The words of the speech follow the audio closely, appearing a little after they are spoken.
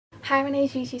Hi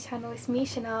Renziie's YouTube channel, it's me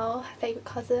Chanell, her favourite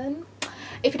cousin.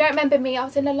 If you don't remember me, I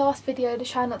was in the last video, the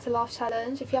Try Not to Laugh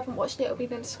challenge. If you haven't watched it, it'll be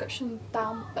in the description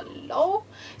down below.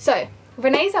 So,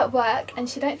 Renee's at work and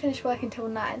she don't finish work until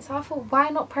 9, so I thought,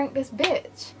 why not prank this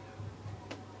bitch?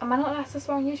 Am I not allowed to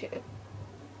swear on YouTube?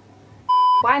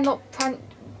 Why not prank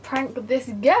this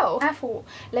girl? I thought,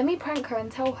 let me prank her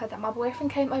and tell her that my boyfriend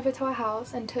came over to our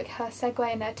house and took her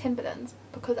Segway and her Timberlands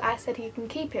because I said he can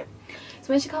keep it. So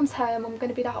when she comes home, I'm going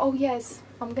to be like, oh yes,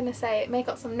 I'm going to say, make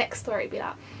up some next story, be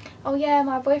like, oh yeah,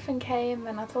 my boyfriend came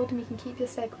and I told him you can keep your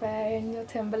Segway and your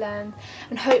Timberland,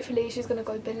 and hopefully she's going to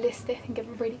go ballistic and give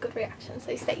a really good reaction,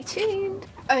 so stay tuned.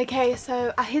 Okay,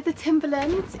 so I hid the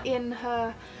Timberlands in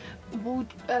her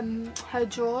her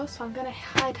drawer, so I'm going to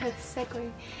hide her Segway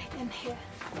in here.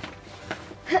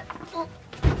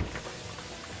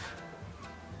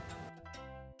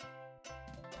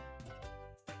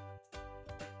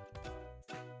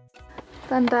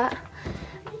 Done that,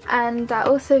 and I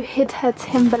also hid her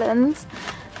Timberlands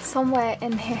somewhere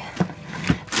in here,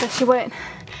 so she won't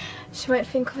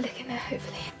think of looking there,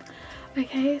 hopefully.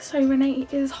 Okay, so Renee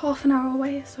is half an hour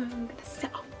away, so I'm gonna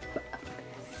set up.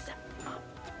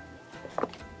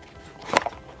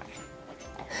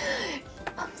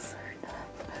 I'm so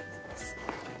nervous.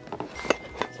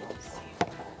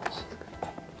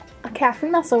 Okay, I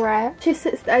think that's alright. She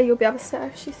sits there, you'll be able to sit her.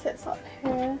 If she sits up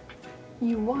here,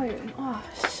 you won't. Oh,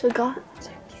 sugar.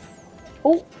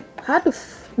 Oh,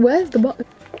 where's the button?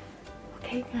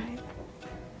 Okay, guys.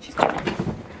 She's got it.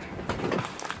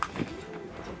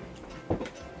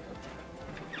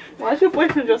 Why did your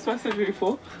boyfriend just message me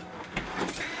for?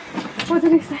 What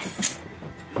did he say?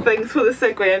 Thanks for the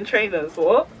Segway and trainers,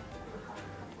 what?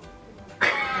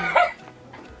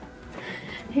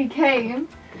 He came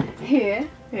here.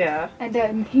 Yeah. And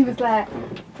then he was like,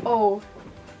 oh,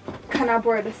 can I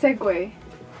borrow the Segway?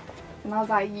 And I was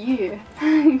like, yeah,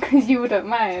 because you wouldn't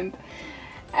mind.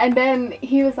 And then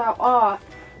he was like, oh,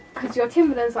 because your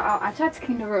Timberlands are out. I tried to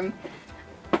clean the room.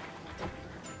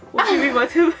 What do you mean my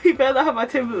Timberland? You better not have my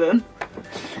Timberland.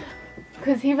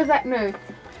 Because he was like, no.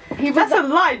 That's a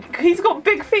lie. He's got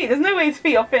big feet. There's no way his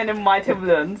feet are fitting in my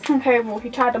Timberlands. Okay, well, he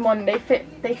tried them on. They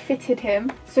fitted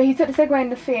him. So he took the Segway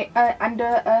and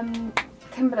the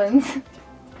Timberlands.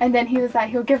 And then he was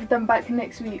like, he'll give them back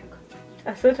next week.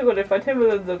 I swear to God, if my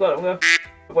Timberlands are gone, I'm going to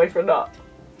my boyfriend up.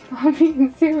 I'm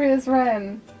being serious,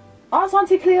 Ren. Ask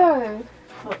Auntie Cleo.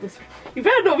 Oh, you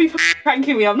better not be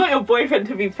pranking me. I'm not your boyfriend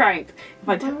to be pranked.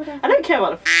 I don't care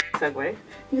about the Segway.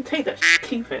 You can take that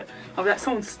keep it. I'll be like,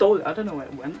 someone stole it. I don't know where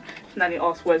it went. And then he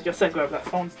asked, where's your Segway? I'll be like,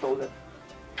 someone stole it.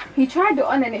 He tried it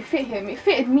on and it fit him. It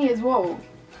fitted me as well.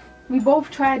 We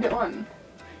both tried it on.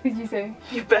 What did you say?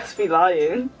 You best be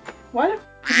lying. Why the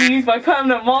did you use my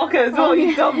permanent marker as well,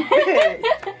 you dumb bitch?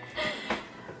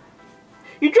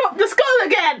 You dropped the skull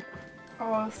again!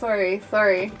 Oh, sorry.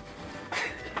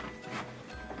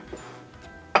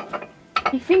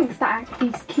 He thinks that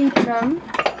he's keeping them.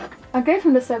 I gave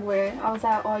him the Segway. I was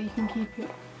like, oh, you can keep it.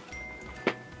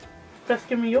 Best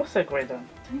give me your Segway then.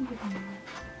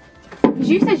 Because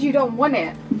you said you don't want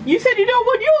it. You said you don't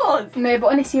want yours! No,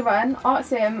 but honestly, Ryan,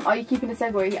 ask him, are you keeping the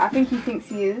Segway? I think he thinks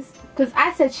he is. Because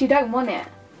I said she don't want it.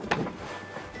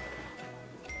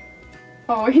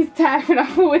 Oh, he's tapping up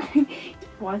forward.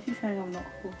 Why is he saying I'm not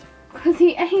cool? Because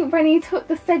he ain't when he took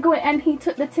the Segway and he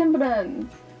took the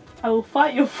Timberlands. I will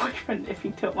fight your boyfriend if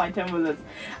he took my Timberlands.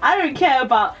 I don't care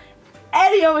about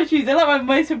any other shoes. They're like my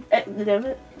most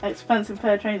expensive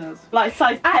pair of trainers. Like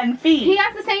size 10 feet. He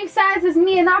has the same size as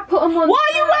me and I put him on. Why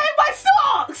are you wearing my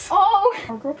socks? Oh!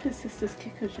 I'll drop his sister's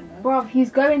kickers, you know. Bruv, he's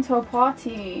going to a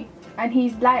party and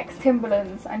he likes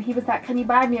Timberlands and he was like, can you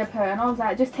buy me a pair? And I was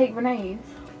like, just take Renee's.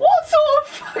 What sort of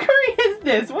fuckery is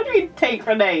this? What do you mean take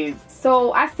Renee's?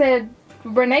 So I said,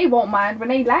 Renee won't mind.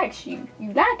 Renee likes you.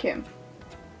 You like him.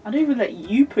 I don't even let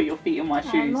you put your feet in my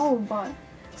shoes. I know, but...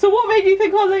 So what made you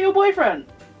think I was your boyfriend?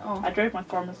 Oh. I drove my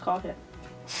grandma's car here.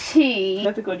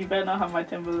 Swear to God, you better not have my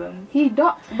Timberlands. He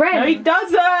does. No, he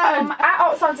doesn't! I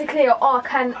asked Auntie Cleo, oh,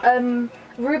 can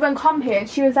Ruben come here? And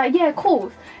she was like, yeah,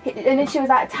 cool. And then she was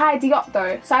like, tidy up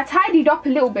though. So I tidied up a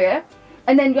little bit.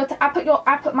 And then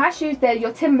I put my shoes there,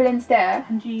 your Timberlands there.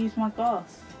 And you use my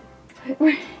glass.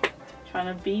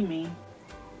 Trying to be me.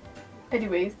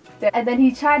 Anyways, and then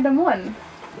he tried them on.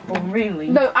 Oh really?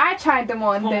 No, I tried them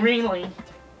on. Oh really?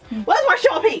 Where's my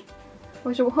Sharpie?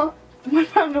 Where's your what? My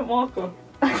permanent marker.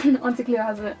 Auntie Cleo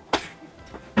has it.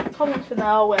 Come on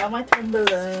Chanell, where are my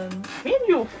Timberlands? Me and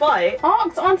you will fight.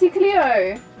 Ask Auntie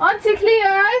Cleo. Auntie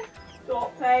Cleo!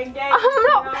 Stop playing games. I'm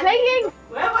not playing.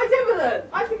 Where are my Timberlands?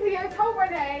 Auntie Cleo, tell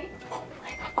Renee. Oh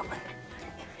my God.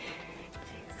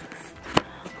 Jesus.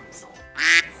 I'm so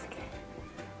scared.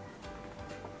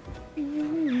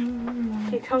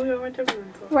 Wait, tell me where my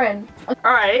Timberlands are. Ren.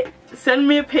 Alright, send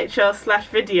me a picture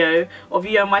 / video of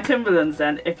you and my Timberlands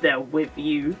then, if they're with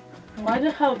you. Why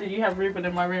the hell did you have Ruben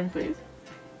in my room, please?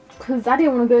 Because I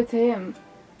didn't want to go to him.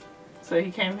 So he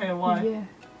came here, why? Yeah.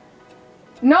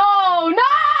 No,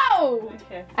 no!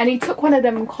 Okay. And he took one of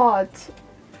them cards.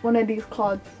 One of these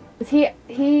cards. He,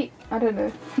 I don't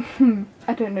know.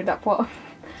 I don't know that part.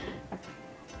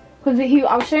 Because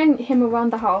I was showing him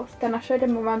around the house, then I showed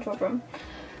him around your room.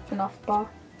 And after,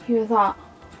 he was like,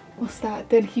 what's that?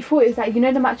 Then he thought it was like, you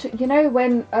know the match, you know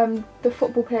when the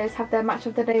football players have their match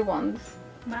of the day ones?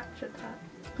 Match attack.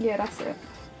 Yeah, that's it.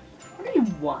 What do you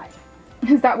mean, why?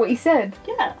 Is that what he said?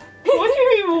 Yeah. What do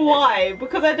you mean, why?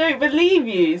 Because I don't believe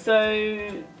you,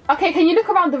 so... Okay, can you look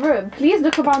around the room? Please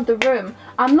look around the room.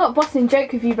 I'm not busting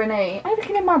joke with you, Renee. I'm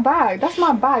looking in my bag. That's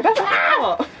my bag.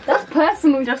 That's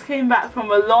personal. Just came back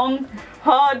from a long,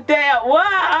 hard day at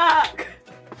work.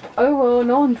 Oh well,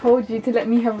 no one told you to let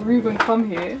me have Ruben come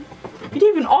here. You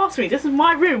didn't even ask me. This is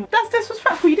my room. That's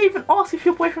disrespectful. You didn't even ask if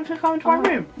your boyfriend could come into my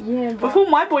room. Yeah, but... Before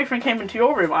my boyfriend came into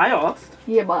your room, I asked.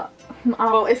 Yeah, but...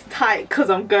 Well, it's tight because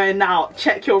I'm going out.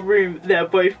 Check your room. They're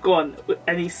both gone.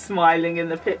 And he's smiling in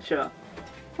the picture.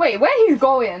 Wait, where he's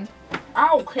going? I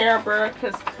don't care, bro,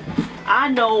 because I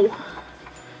know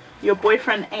your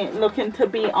boyfriend ain't looking to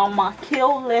be on my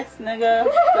kill list,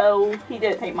 nigga. So he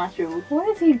didn't take my shoes.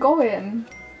 Where is he going?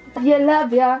 Yeah,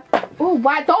 love ya. Oh,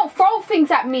 why? Don't throw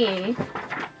things at me.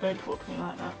 Don't talk to me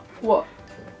like that. What?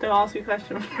 Don't ask me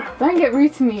questions. Don't get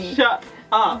rude to me. Shut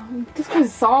up. Just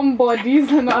because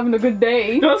somebody's not having a good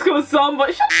day. Just because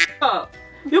somebody. Shut up.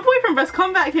 Your boyfriend best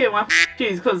come back here with my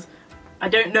shoes because I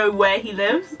don't know where he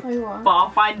lives. Oh, you are. But I'll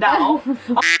find out.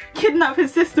 I'll kidnap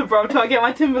his sister, bro, till I get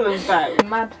my Timberlands back.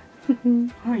 Mad.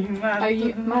 Are you mad? Are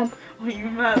you mad? Are you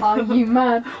mad? Are you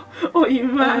mad? Are you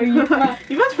mad? Are you mad?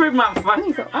 You best prove my I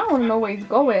don't want to know where he's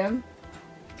going.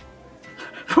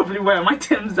 Probably wearing my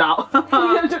Timbs out. Oh.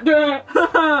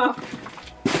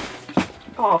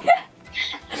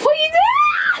 What are you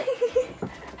doing?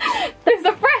 It's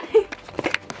a prank.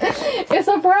 It's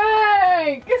a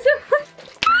prank. It's a prank.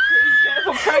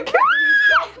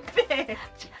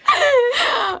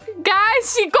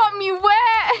 Guys, she got me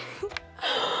wet.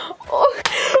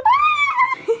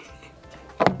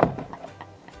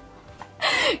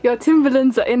 Your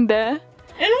Timberlands are in there.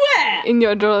 In where? In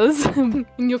your drawers. In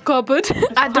your cupboard.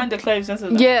 Behind the clothes,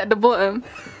 isn't it? Yeah, at the bottom.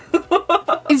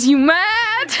 Is you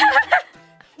mad?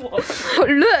 What?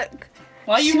 Look.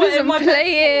 Why are you she wetting my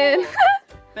playing.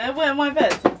 They're wetting my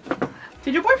bed.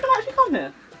 Did your boyfriend actually come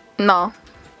here? No.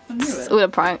 I knew It's it. all a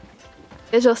prank.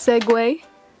 It's your Segway.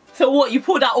 So what? You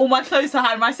pulled out all my clothes to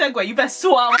hide my Segway? You best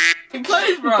sort out my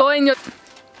clothes, bro. Go in your...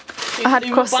 I had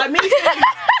You cross... buy me.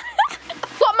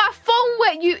 Got my phone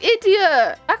wet, you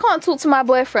idiot. I can't talk to my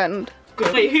boyfriend.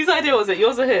 Wait, whose idea was it?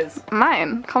 Yours or his?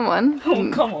 Mine. Come on. Oh,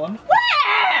 come on.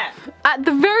 Where? At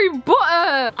the very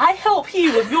bottom. I help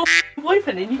you with your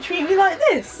boyfriend and you treat me like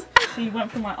this. So you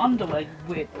went through my underwear, you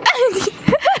weird.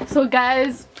 So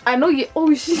guys, I know you...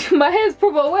 Oh shit, my hair's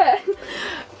proper wet.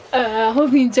 I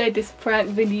hope you enjoyed this prank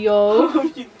video.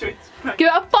 You do it. Give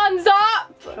it a thumbs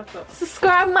up. Shut up.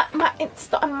 Subscribe. My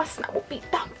Insta and my Snap will be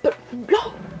down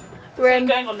below. We're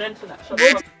going on the internet. Shut What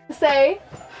did you say?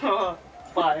 up.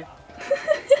 Bye.